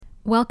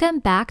Welcome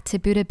back to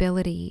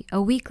Buddhability,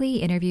 a weekly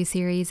interview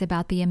series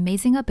about the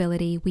amazing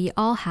ability we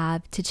all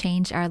have to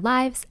change our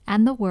lives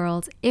and the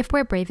world if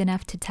we're brave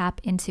enough to tap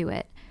into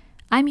it.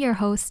 I'm your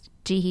host,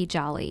 Jihi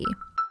Jolly.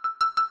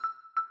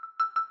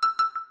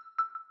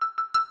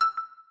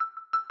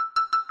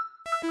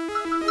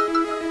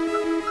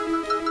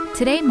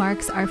 Today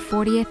marks our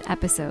 40th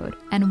episode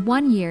and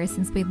 1 year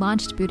since we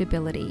launched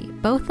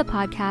Buddhability, both the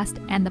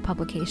podcast and the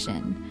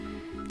publication.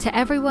 To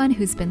everyone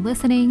who's been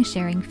listening,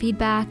 sharing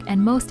feedback,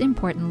 and most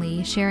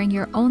importantly, sharing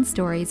your own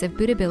stories of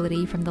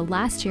Buddhability from the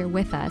last year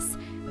with us,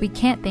 we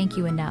can't thank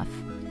you enough.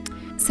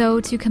 So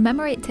to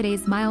commemorate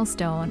today's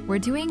milestone, we're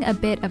doing a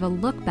bit of a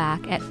look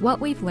back at what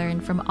we've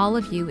learned from all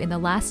of you in the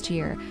last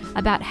year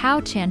about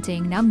how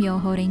chanting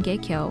Nam-myoho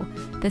Renge Kyo,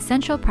 the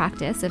central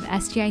practice of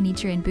SGI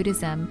Nichiren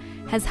Buddhism,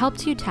 has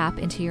helped you tap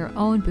into your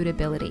own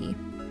Buddhability.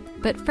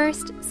 But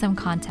first, some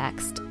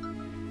context.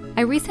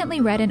 I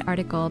recently read an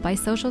article by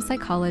social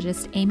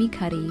psychologist Amy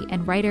Cuddy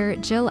and writer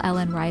Jill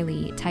Ellen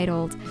Riley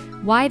titled,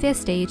 "Why This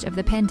Stage of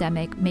the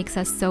Pandemic Makes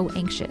Us So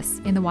Anxious"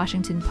 in the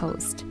Washington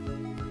Post.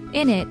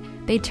 In it,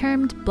 they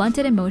termed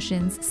blunted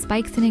emotions,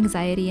 spikes in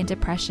anxiety and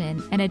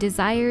depression, and a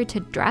desire to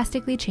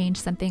drastically change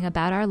something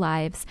about our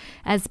lives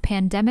as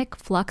pandemic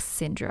flux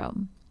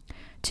syndrome.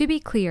 To be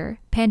clear,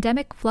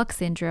 pandemic flux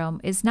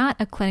syndrome is not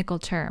a clinical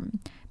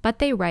term, but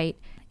they write,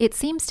 it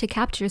seems to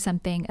capture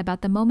something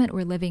about the moment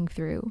we're living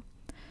through.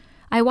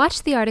 I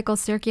watched the article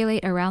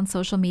circulate around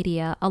social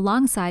media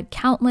alongside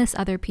countless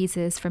other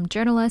pieces from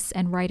journalists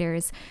and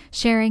writers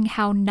sharing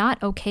how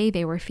not okay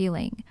they were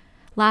feeling.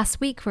 Last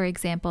week, for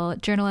example,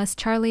 journalist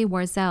Charlie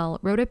Warzel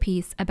wrote a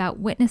piece about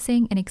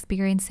witnessing and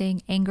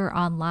experiencing anger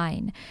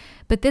online.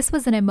 But this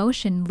was an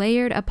emotion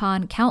layered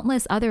upon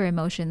countless other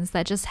emotions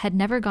that just had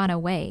never gone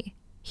away.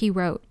 He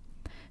wrote,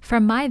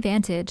 "From my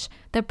vantage,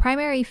 the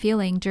primary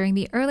feeling during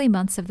the early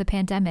months of the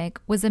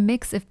pandemic was a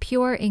mix of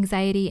pure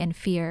anxiety and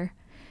fear.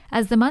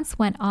 As the months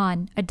went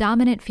on, a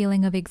dominant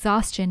feeling of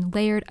exhaustion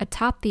layered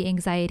atop the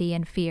anxiety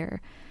and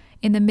fear.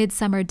 In the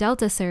midsummer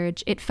Delta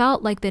surge, it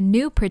felt like the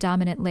new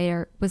predominant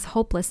layer was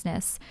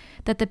hopelessness,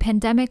 that the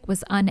pandemic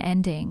was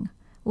unending.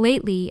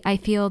 Lately, I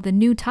feel the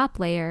new top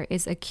layer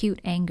is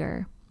acute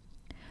anger."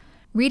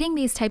 Reading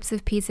these types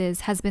of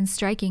pieces has been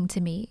striking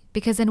to me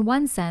because in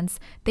one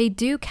sense, they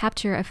do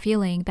capture a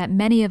feeling that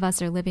many of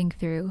us are living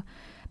through.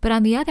 But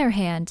on the other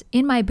hand,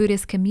 in my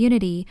Buddhist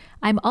community,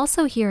 I'm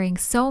also hearing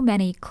so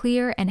many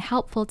clear and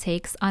helpful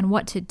takes on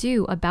what to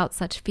do about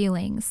such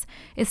feelings,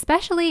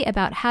 especially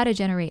about how to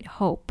generate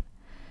hope.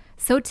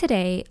 So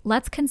today,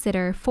 let's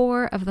consider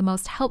 4 of the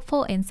most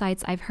helpful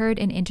insights I've heard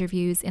in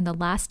interviews in the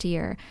last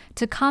year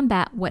to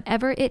combat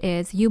whatever it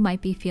is you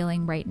might be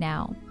feeling right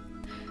now.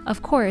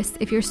 Of course,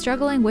 if you're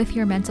struggling with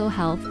your mental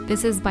health,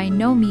 this is by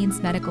no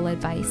means medical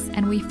advice,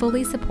 and we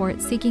fully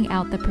support seeking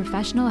out the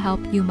professional help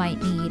you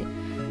might need.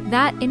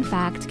 That, in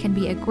fact, can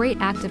be a great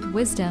act of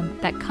wisdom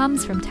that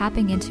comes from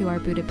tapping into our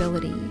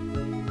Buddhability.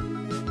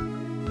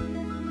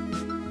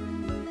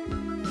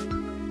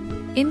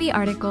 In the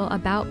article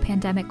about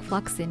pandemic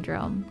flux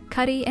syndrome,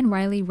 Cuddy and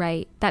Riley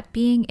write that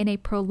being in a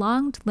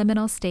prolonged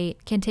liminal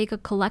state can take a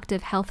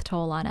collective health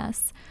toll on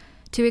us.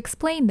 To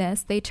explain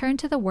this, they turn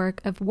to the work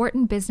of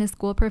Wharton Business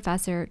School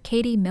professor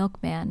Katie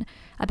Milkman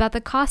about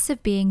the cost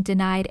of being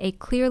denied a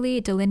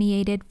clearly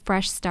delineated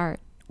fresh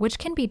start, which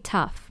can be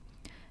tough.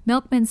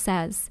 Milkman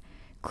says,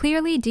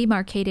 "Clearly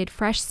demarcated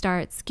fresh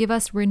starts give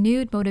us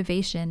renewed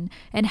motivation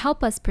and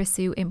help us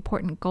pursue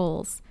important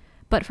goals.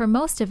 But for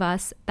most of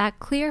us, that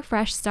clear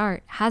fresh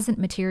start hasn't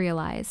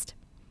materialized."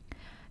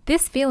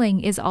 This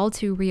feeling is all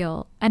too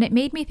real, and it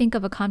made me think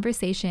of a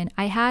conversation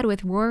I had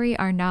with Rory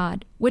Arnaud,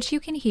 which you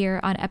can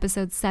hear on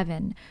episode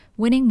 7,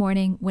 Winning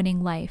Morning,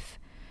 Winning Life.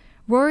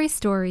 Rory's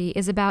story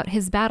is about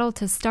his battle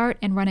to start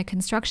and run a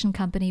construction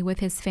company with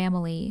his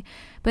family,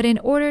 but in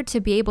order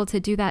to be able to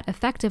do that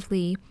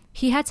effectively,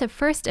 he had to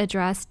first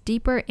address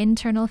deeper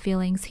internal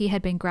feelings he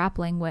had been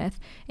grappling with,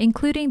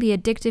 including the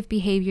addictive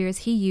behaviors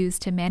he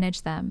used to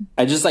manage them.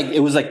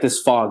 It was like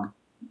this fog,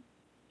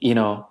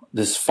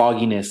 this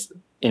fogginess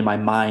in my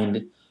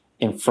mind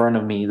in front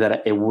of me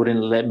that it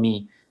wouldn't let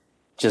me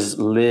just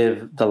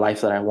live the life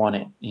that I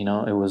wanted.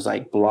 It was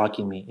like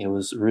blocking me. It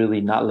was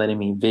really not letting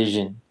me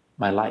vision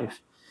my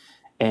life.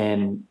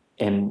 And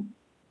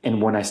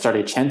when I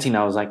started chanting,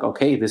 I was like,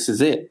 okay, this is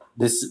it.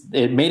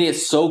 It made it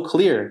so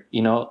clear,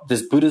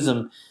 this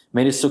Buddhism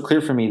made it so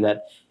clear for me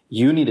that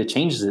you need to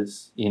change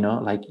this,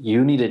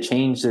 you need to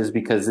change this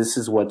because this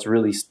is what's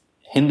really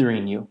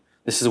hindering you.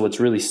 This is what's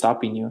really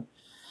stopping you.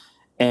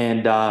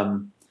 And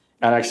I'd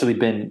actually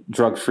been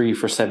drug free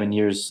for 7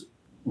 years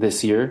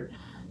this year.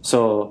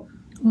 So,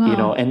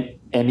 wow.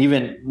 And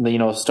even,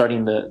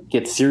 starting to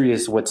get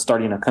serious with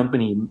starting a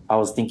company, I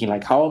was thinking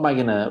like, how am I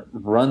going to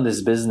run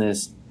this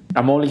business?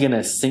 I'm only going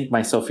to sink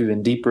myself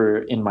even deeper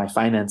in my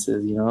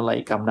finances,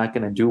 I'm not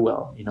going to do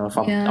well, if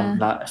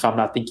I'm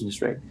not thinking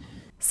straight.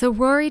 So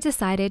Rory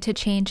decided to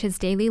change his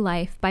daily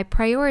life by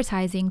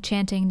prioritizing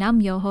chanting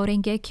Nam-myoho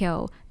Renge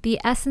Kyo, the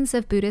essence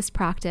of Buddhist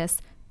practice,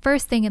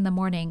 first thing in the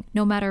morning,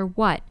 no matter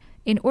what,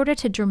 in order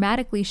to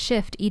dramatically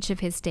shift each of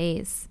his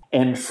days.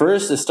 And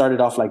first, it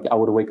started off like I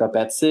would wake up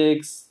at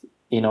 6,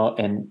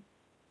 and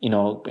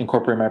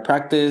incorporate my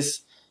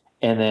practice,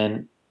 and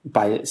then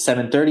by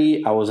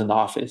 7:30 I was in the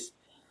office.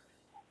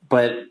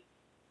 But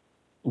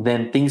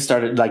then things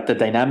started, like the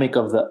dynamic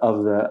of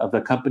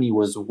the company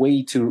was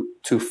way too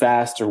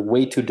fast or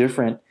way too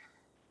different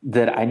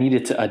that I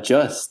needed to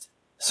adjust.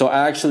 So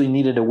I actually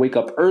needed to wake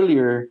up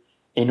earlier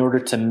in order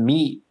to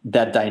meet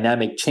that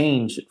dynamic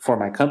change for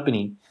my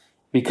company,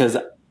 because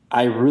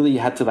I really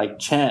had to like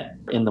chant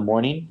in the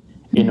morning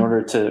in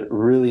order to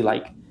really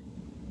like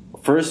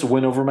first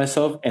win over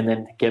myself and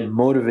then get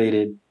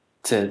motivated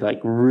to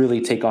like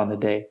really take on the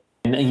day.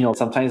 And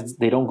sometimes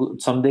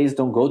some days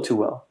don't go too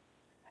well.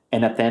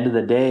 And at the end of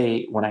the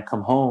day, when I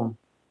come home,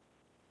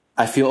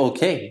 I feel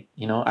okay.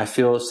 I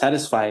feel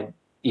satisfied,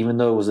 even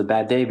though it was a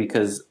bad day,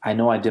 because I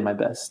know I did my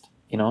best.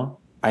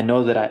 I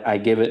know that I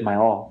gave it my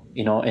all,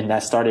 and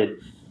that started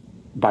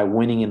by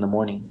winning in the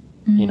morning,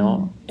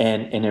 and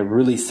it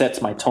really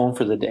sets my tone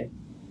for the day.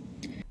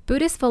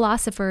 Buddhist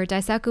philosopher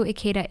Daisaku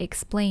Ikeda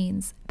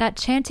explains that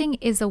chanting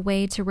is a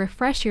way to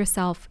refresh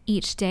yourself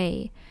each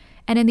day.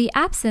 And in the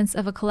absence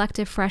of a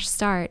collective fresh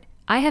start,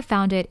 I have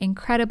found it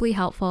incredibly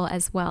helpful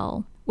as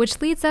well. Which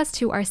leads us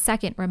to our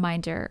second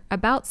reminder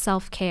about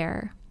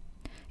self-care.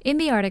 In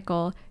the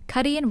article,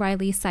 Cuddy and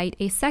Riley cite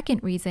a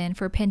second reason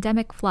for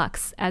pandemic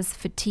flux as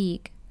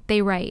fatigue.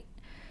 They write,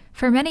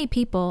 "For many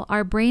people,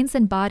 our brains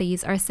and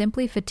bodies are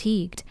simply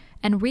fatigued,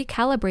 and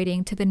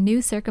recalibrating to the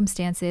new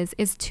circumstances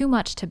is too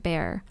much to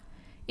bear.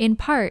 In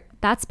part,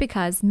 that's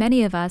because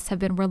many of us have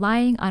been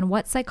relying on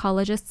what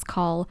psychologists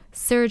call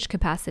surge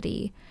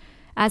capacity.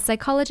 As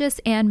psychologist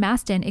Anne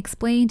Maston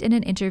explained in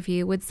an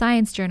interview with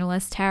science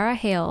journalist Tara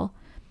Hale,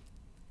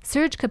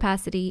 surge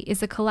capacity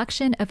is a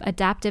collection of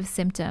adaptive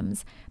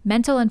symptoms,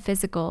 mental and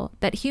physical,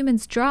 that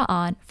humans draw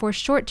on for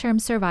short-term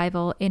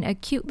survival in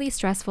acutely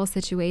stressful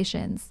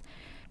situations.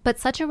 But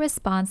such a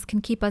response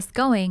can keep us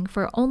going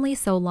for only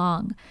so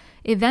long.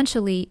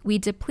 Eventually, we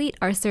deplete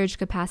our surge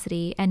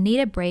capacity and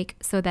need a break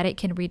so that it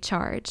can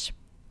recharge."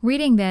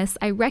 Reading this,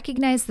 I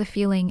recognize the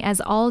feeling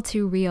as all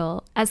too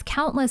real, as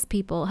countless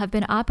people have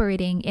been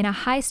operating in a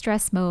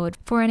high-stress mode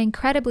for an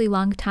incredibly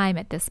long time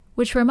at this,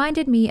 which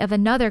reminded me of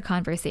another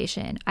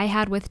conversation I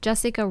had with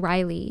Jessica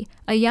Riley,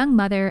 a young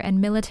mother and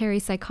military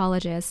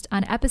psychologist,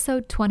 on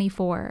episode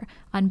 24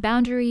 on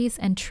boundaries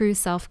and true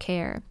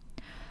self-care.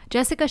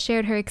 Jessica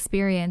shared her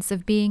experience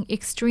of being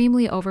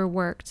extremely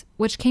overworked,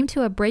 which came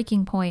to a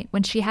breaking point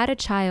when she had a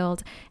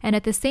child and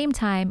at the same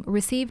time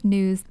received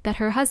news that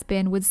her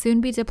husband would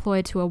soon be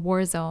deployed to a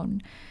war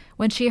zone.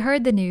 When she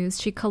heard the news,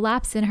 she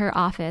collapsed in her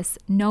office,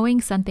 knowing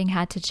something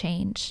had to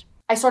change.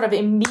 I sort of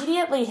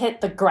immediately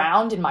hit the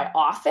ground in my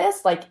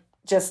office,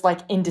 just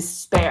in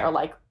despair,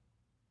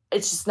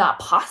 it's just not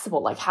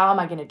possible. How am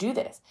I going to do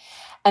this?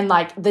 And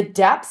the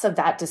depths of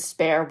that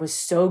despair was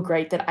so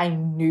great that I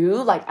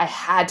knew I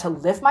had to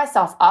lift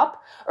myself up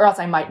or else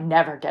I might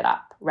never get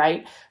up,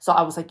 right? So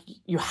I was like,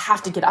 you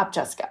have to get up,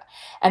 Jessica.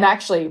 And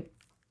actually,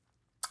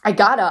 I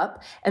got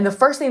up, and the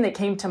first thing that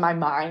came to my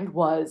mind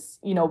was,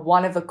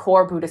 one of the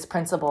core Buddhist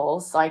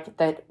principles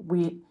that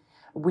we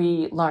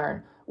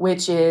learn,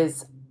 which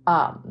is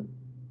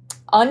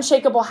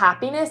unshakable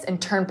happiness and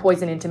turn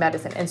poison into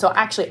medicine. And so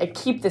actually, I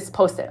keep this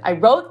Post-it. I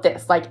wrote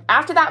this,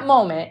 after that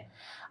moment,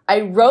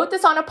 I wrote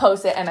this on a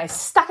Post-it and I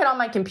stuck it on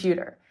my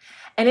computer.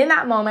 And in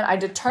that moment, I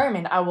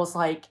determined, I was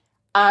like,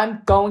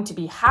 I'm going to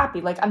be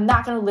happy. I'm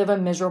not going to live a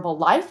miserable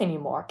life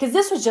anymore. Because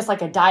this was just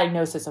a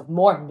diagnosis of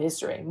more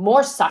misery,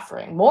 more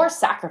suffering, more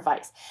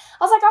sacrifice.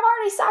 I was like, I've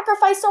already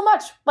sacrificed so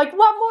much. What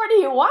more do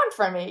you want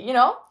from me,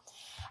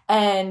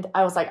 And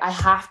I was like, I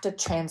have to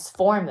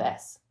transform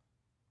this.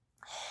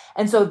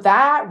 And so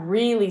that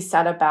really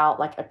set about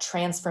a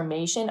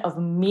transformation of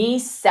me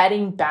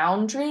setting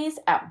boundaries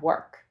at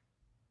work,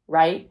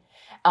 right?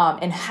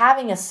 And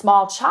having a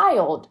small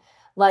child,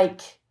 I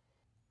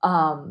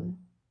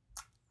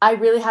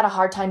really had a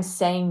hard time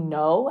saying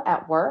no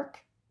at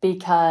work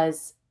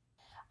because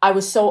I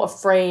was so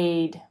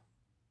afraid.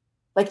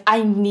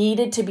 I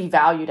needed to be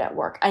valued at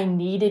work. I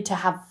needed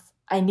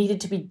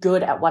to be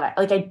good at what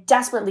I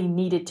desperately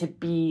needed to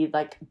be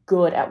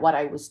good at what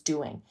I was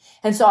doing.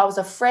 And so I was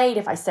afraid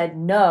if I said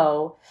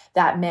no,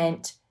 that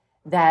meant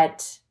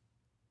that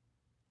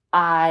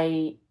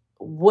I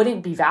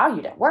wouldn't be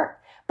valued at work.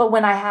 But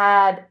when I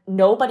had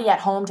nobody at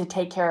home to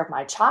take care of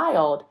my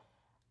child,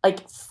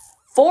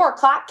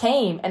 4:00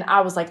 came and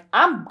I was like,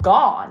 I'm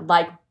gone.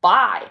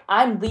 Bye.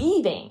 I'm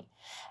leaving.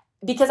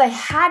 Because I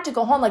had to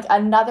go home.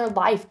 Another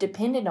life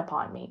depended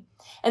upon me.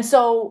 And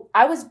so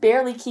I was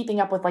barely keeping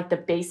up with the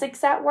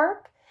basics at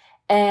work.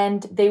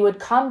 And they would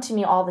come to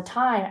me all the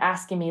time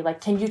asking me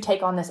can you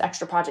take on this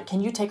extra project?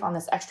 Can you take on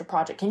this extra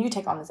project? Can you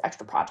take on this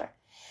extra project?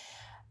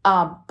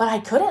 But I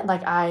couldn't.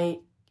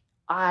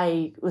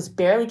 I was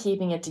barely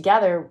keeping it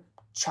together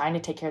trying to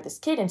take care of this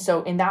kid. And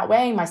so in that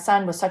way, my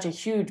son was such a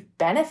huge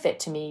benefit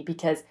to me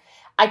because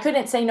I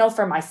couldn't say no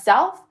for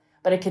myself,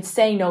 but I could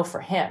say no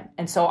for him.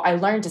 And so I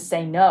learned to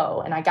say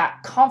no, and I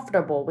got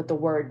comfortable with the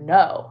word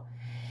no.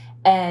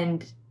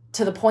 And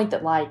to the point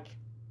that like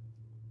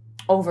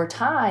over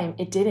time,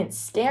 it didn't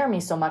scare me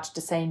so much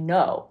to say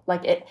no.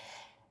 Like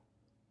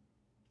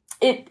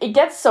it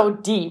gets so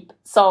deep.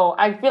 So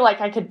I feel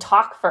like I could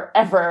talk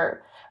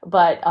forever,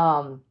 but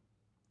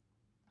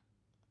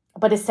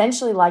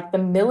essentially like the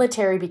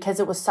military, because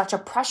it was such a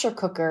pressure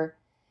cooker,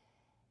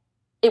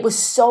 it was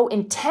so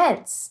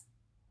intense.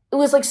 It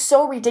was like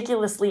so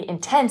ridiculously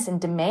intense and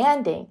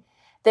demanding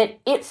that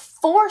it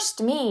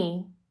forced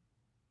me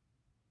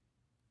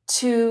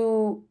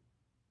to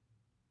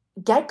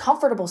get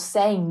comfortable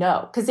saying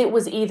no, because it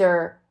was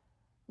either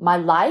my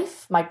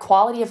life, my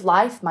quality of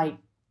life, my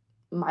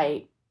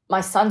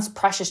son's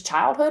precious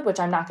childhood, which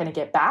I'm not going to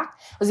get back.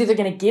 I was either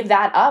going to give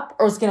that up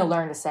or I was going to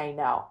learn to say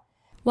no.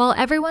 While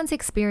everyone's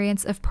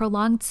experience of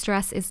prolonged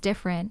stress is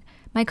different,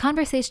 my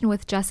conversation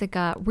with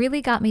Jessica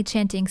really got me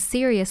chanting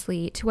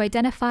seriously to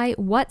identify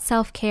what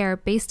self-care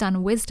based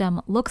on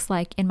wisdom looks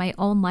like in my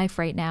own life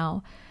right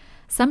now.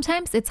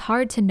 Sometimes it's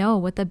hard to know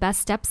what the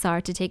best steps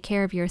are to take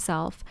care of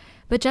yourself,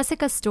 but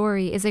Jessica's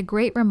story is a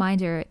great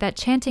reminder that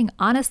chanting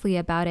honestly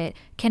about it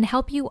can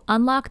help you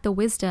unlock the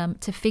wisdom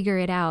to figure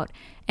it out,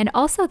 and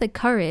also the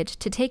courage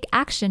to take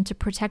action to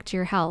protect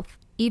your health,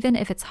 even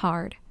if it's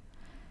hard.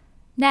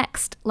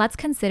 Next, let's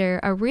consider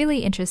a really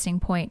interesting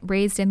point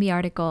raised in the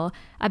article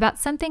about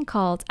something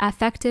called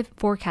affective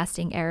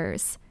forecasting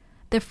errors.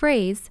 The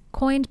phrase,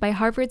 coined by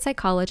Harvard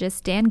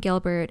psychologist Dan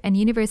Gilbert and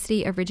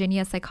University of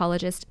Virginia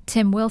psychologist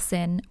Tim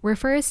Wilson,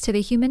 refers to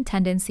the human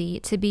tendency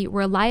to be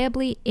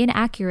reliably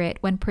inaccurate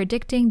when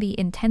predicting the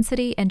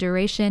intensity and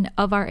duration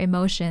of our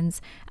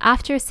emotions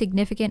after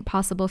significant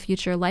possible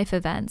future life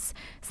events,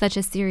 such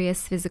as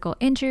serious physical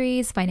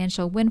injuries,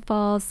 financial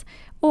windfalls,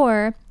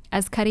 or,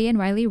 as Cuddy and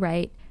Riley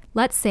write,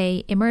 let's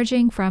say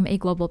emerging from a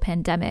global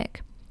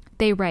pandemic.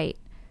 They write,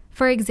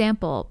 for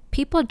example,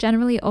 people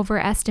generally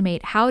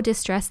overestimate how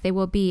distressed they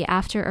will be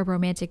after a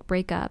romantic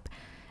breakup.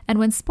 And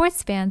when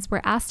sports fans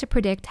were asked to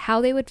predict how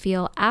they would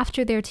feel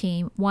after their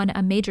team won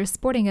a major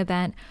sporting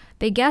event,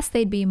 they guessed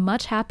they'd be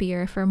much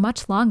happier for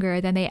much longer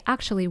than they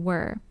actually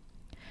were.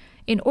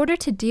 In order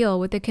to deal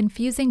with the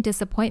confusing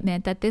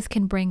disappointment that this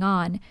can bring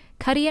on,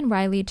 Cuddy and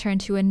Riley turn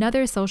to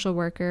another social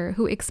worker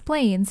who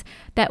explains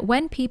that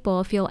when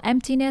people feel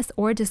emptiness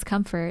or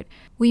discomfort,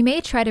 we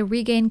may try to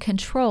regain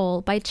control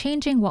by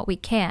changing what we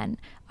can,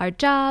 our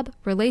job,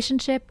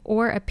 relationship,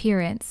 or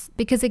appearance,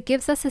 because it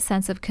gives us a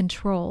sense of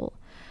control.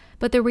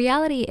 But the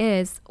reality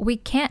is, we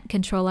can't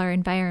control our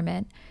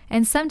environment,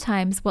 and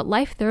sometimes what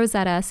life throws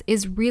at us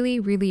is really,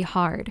 really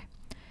hard.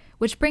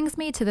 Which brings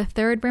me to the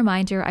third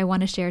reminder I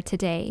want to share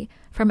today,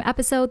 from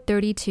episode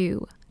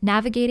 32,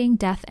 Navigating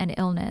Death and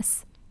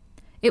Illness.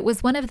 It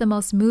was one of the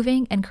most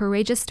moving and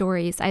courageous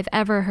stories I've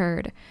ever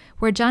heard,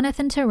 where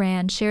Jonathan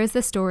Turan shares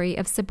the story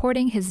of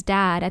supporting his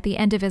dad at the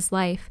end of his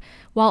life,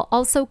 while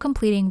also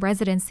completing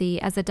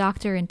residency as a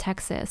doctor in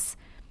Texas.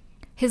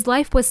 His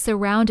life was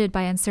surrounded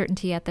by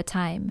uncertainty at the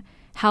time.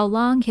 How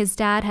long his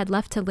dad had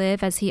left to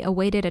live as he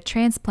awaited a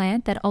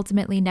transplant that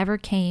ultimately never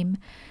came,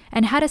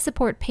 and how to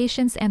support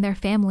patients and their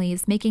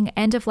families making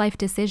end-of-life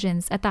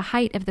decisions at the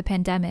height of the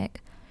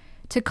pandemic.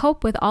 To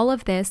cope with all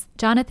of this,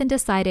 Jonathan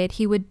decided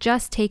he would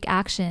just take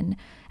action,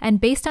 and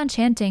based on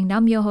chanting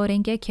Nam-myoho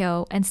Renge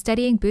Kyo and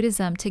studying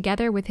Buddhism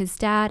together with his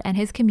dad and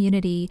his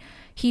community,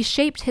 he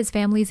shaped his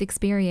family's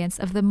experience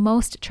of the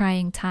most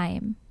trying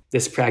time.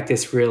 This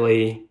practice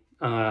really,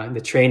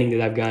 the training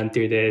that I've gone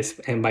through this,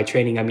 and by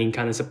training, I mean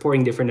kind of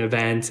supporting different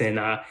events and,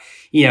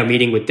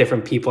 meeting with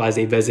different people as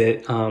they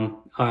visit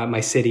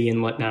my city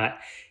and whatnot.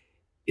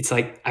 It's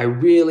like, I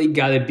really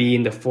got to be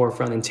in the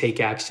forefront and take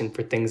action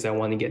for things I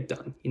want to get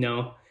done.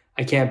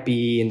 I can't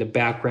be in the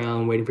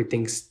background waiting for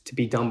things to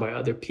be done by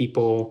other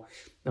people,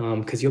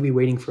 because you'll be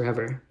waiting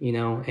forever,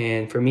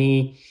 And for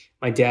me,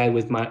 my time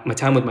with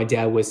my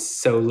dad was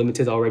so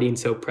limited already and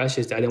so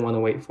precious that I didn't want to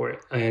wait for it.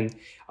 And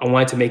I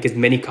wanted to make as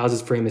many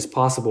causes for him as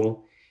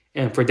possible.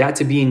 And for that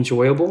to be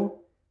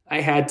enjoyable,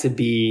 I had to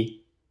be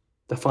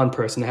the fun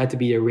person. I had to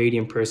be a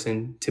radiant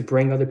person to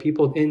bring other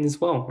people in as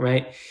well,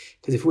 right?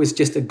 Because if it was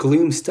just a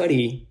gloom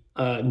study,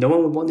 no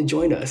one would want to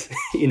join us,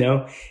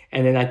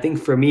 And then I think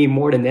for me,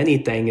 more than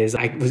anything, is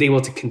I was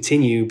able to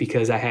continue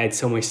because I had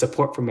so much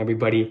support from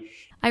everybody.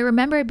 I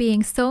remember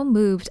being so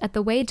moved at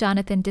the way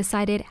Jonathan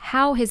decided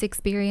how his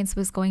experience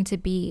was going to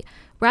be,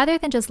 rather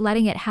than just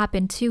letting it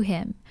happen to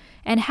him,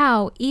 and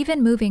how,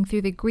 even moving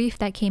through the grief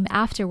that came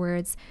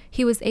afterwards,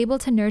 he was able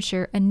to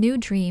nurture a new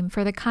dream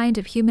for the kind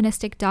of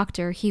humanistic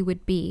doctor he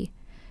would be.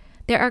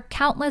 There are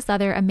countless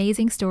other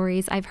amazing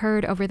stories I've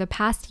heard over the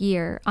past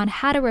year on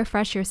how to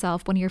refresh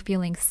yourself when you're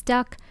feeling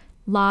stuck,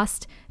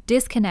 lost,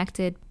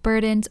 disconnected,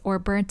 burdened, or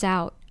burnt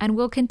out, and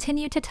we'll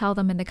continue to tell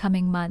them in the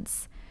coming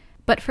months.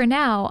 But for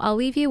now, I'll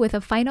leave you with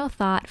a final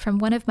thought from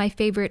one of my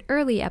favorite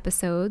early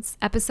episodes,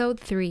 episode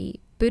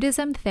 3,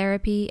 Buddhism,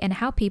 Therapy, and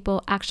How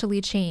People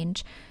Actually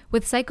Change,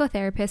 with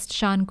psychotherapist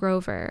Sean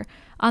Grover,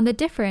 on the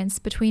difference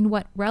between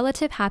what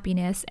relative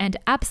happiness and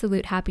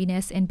absolute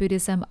happiness in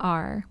Buddhism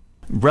are.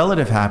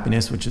 Relative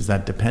happiness, which is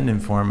that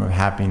dependent form of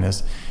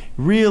happiness,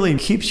 really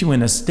keeps you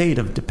in a state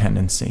of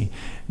dependency.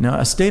 Now,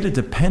 a state of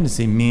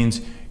dependency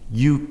means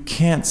you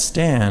can't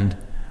stand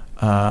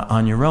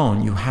on your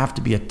own. You have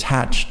to be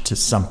attached to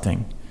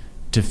something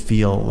to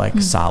feel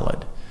like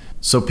solid.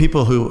 So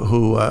people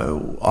who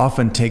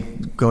often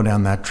go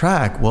down that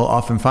track will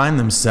often find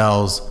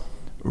themselves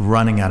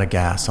running out of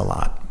gas a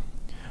lot,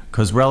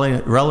 because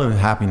relative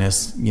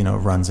happiness,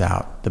 runs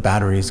out. The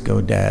batteries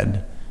go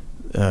dead.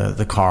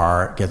 The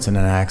car gets in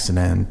an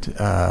accident.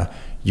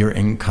 Your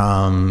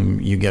income,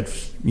 you get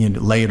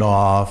laid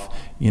off.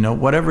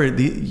 Whatever.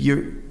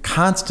 You're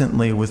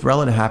constantly, with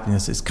relative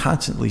happiness, is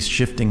constantly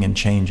shifting and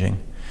changing,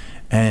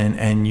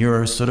 and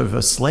you're sort of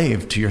a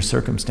slave to your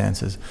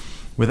circumstances.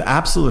 With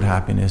absolute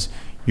happiness,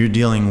 you're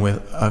dealing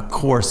with a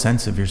core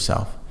sense of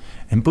yourself.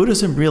 And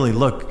Buddhism really,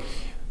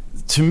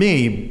 to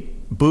me,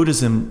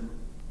 Buddhism,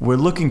 we're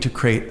looking to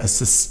create a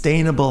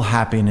sustainable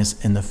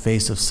happiness in the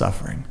face of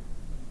suffering.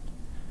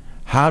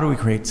 How do we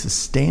create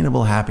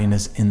sustainable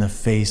happiness in the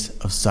face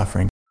of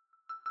suffering?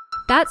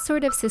 That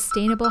sort of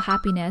sustainable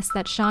happiness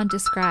that Sean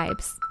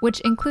describes,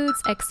 which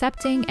includes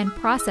accepting and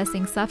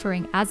processing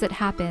suffering as it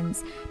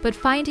happens, but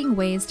finding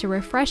ways to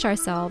refresh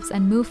ourselves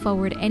and move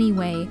forward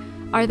anyway,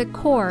 are the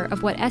core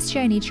of what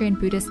SGI Nichiren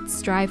Buddhists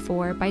strive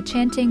for by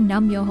chanting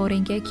Nam-myoho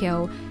Renge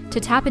Kyo to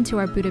tap into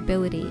our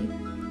Buddhability.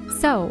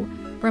 So,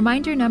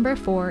 reminder number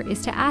 4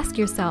 is to ask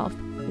yourself,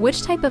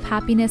 which type of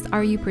happiness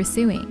are you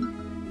pursuing?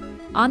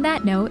 On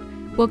that note,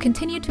 we'll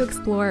continue to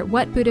explore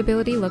what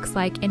Buddhability looks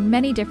like in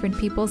many different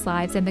people's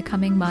lives in the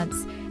coming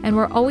months, and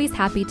we're always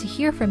happy to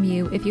hear from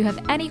you if you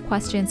have any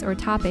questions or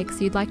topics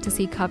you'd like to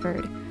see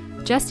covered.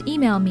 Just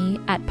email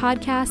me at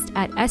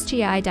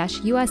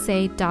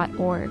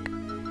podcast@sgi-usa.org.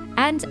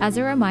 And as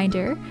a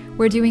reminder,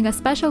 we're doing a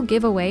special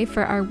giveaway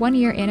for our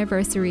 1-year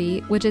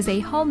anniversary, which is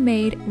a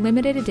homemade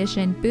limited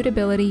edition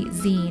Buddhability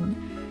zine.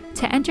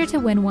 To enter to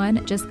win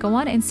one, just go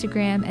on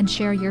Instagram and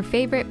share your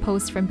favorite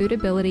post from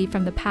Buddhability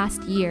from the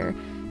past year,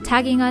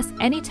 tagging us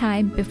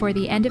anytime before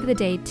the end of the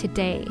day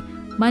today,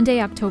 Monday,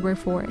 October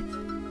 4th.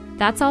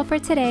 That's all for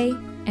today,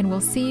 and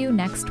we'll see you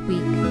next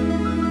week.